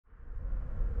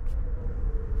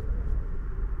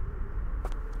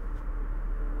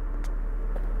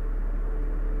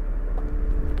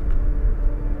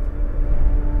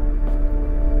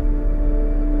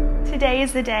Today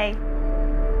is the day.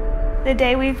 The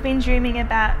day we've been dreaming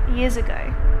about years ago.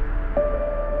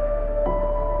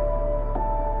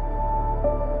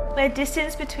 Where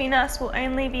distance between us will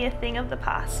only be a thing of the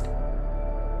past.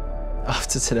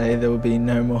 After today, there will be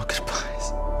no more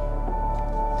goodbyes.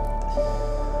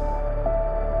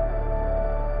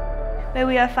 Where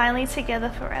we are finally together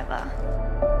forever.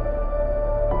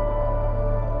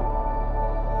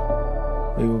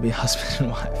 We will be husband and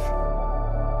wife.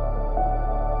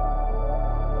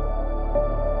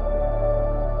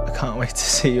 I can't wait to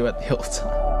see you at the altar.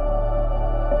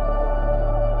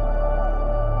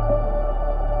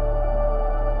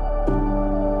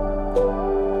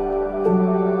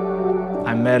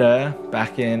 I met her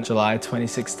back in July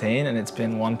 2016 and it's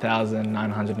been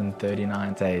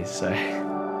 1,939 days, so.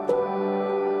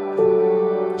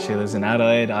 She lives in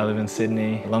Adelaide, I live in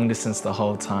Sydney, long distance the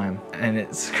whole time. And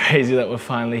it's crazy that we're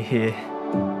finally here.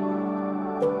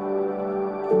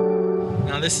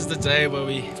 Now this is the day where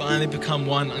we finally become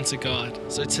one unto God.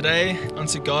 So today,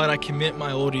 unto God, I commit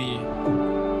my all to you.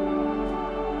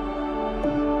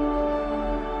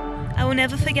 I will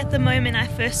never forget the moment I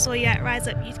first saw you at Rise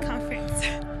Up Youth Conference.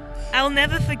 I will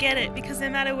never forget it because no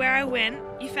matter where I went,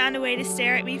 you found a way to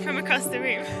stare at me from across the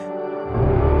room.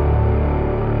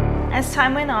 As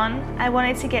time went on, I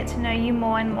wanted to get to know you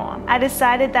more and more. I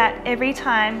decided that every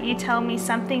time you tell me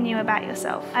something new about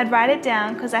yourself, I'd write it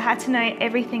down because I had to know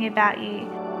everything about you.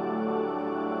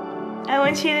 I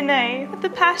want you to know that the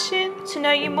passion to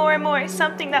know you more and more is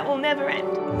something that will never end.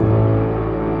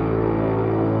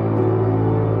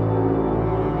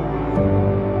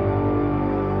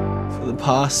 For the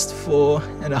past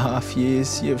 4.5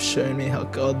 years, you have shown me how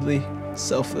godly,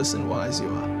 selfless and wise you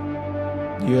are.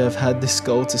 You have had this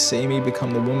goal to see me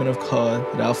become the woman of God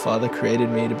that our Father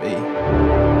created me to be.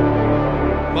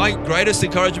 My greatest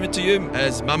encouragement to you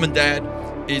as mum and dad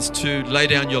is to lay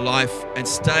down your life and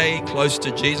stay close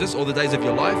to Jesus all the days of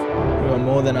your life. You are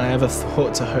more than I ever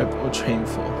thought to hope or dream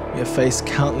for. We have faced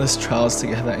countless trials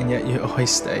together and yet you always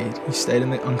stayed. You stayed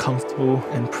in the uncomfortable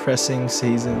and pressing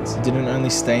seasons. You didn't only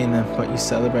stay in them, but you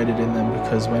celebrated in them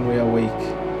because when we are weak,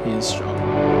 He is strong.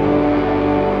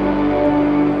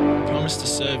 I promise to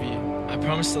serve you. I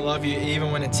promise to love you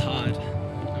even when it's hard.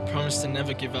 I promise to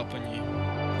never give up on you.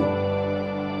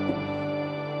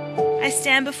 I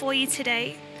stand before you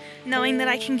today, knowing that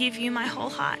I can give you my whole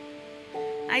heart.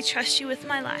 I trust you with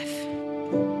my life.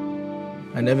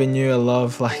 I never knew a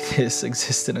love like this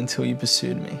existed until you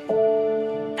pursued me.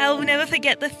 I will never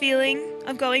forget the feeling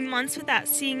of going months without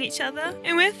seeing each other,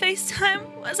 and where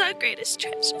FaceTime was our greatest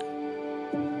treasure.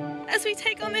 As we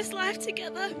take on this life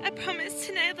together, I promise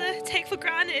to never take for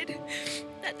granted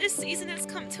that this season has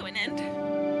come to an end.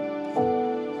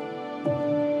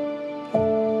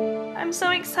 I'm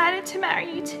so excited to marry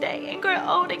you today and grow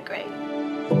old and grey.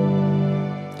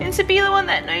 And to be the one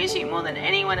that knows you more than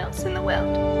anyone else in the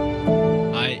world.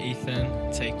 I, Ethan,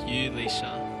 take you,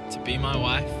 Leesha, to be my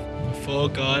wife. Before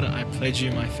God, I pledge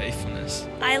you my faithfulness.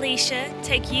 I, Leesha,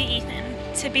 take you, Ethan,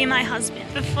 to be my husband.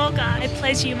 Before God, I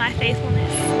pledge you my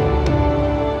faithfulness.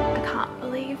 I can't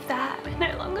believe that we're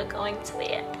no longer going to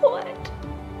the airport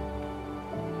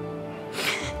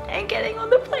and getting on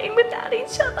the plane without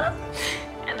each other,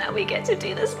 and that we get to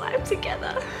do this life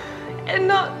together and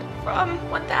not from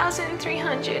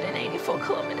 1,384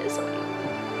 kilometers away.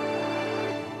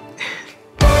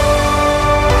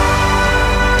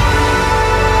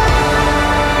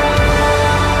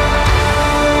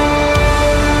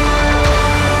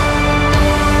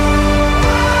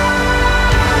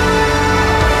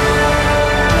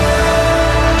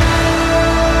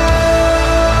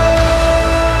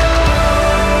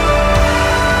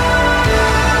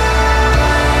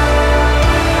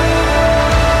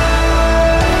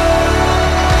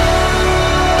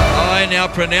 Now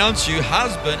pronounce you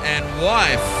husband and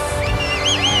wife.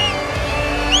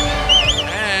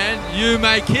 And you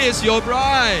may kiss your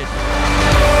bride.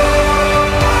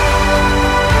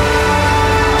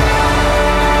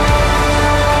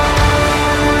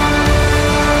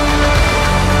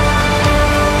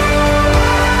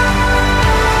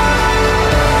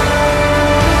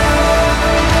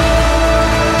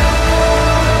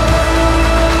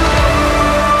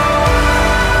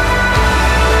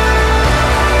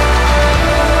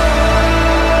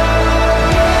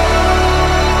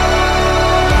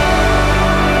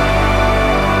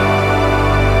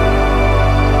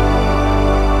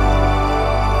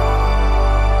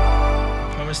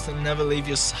 To never leave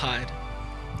your side,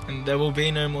 and there will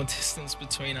be no more distance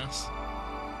between us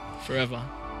forever.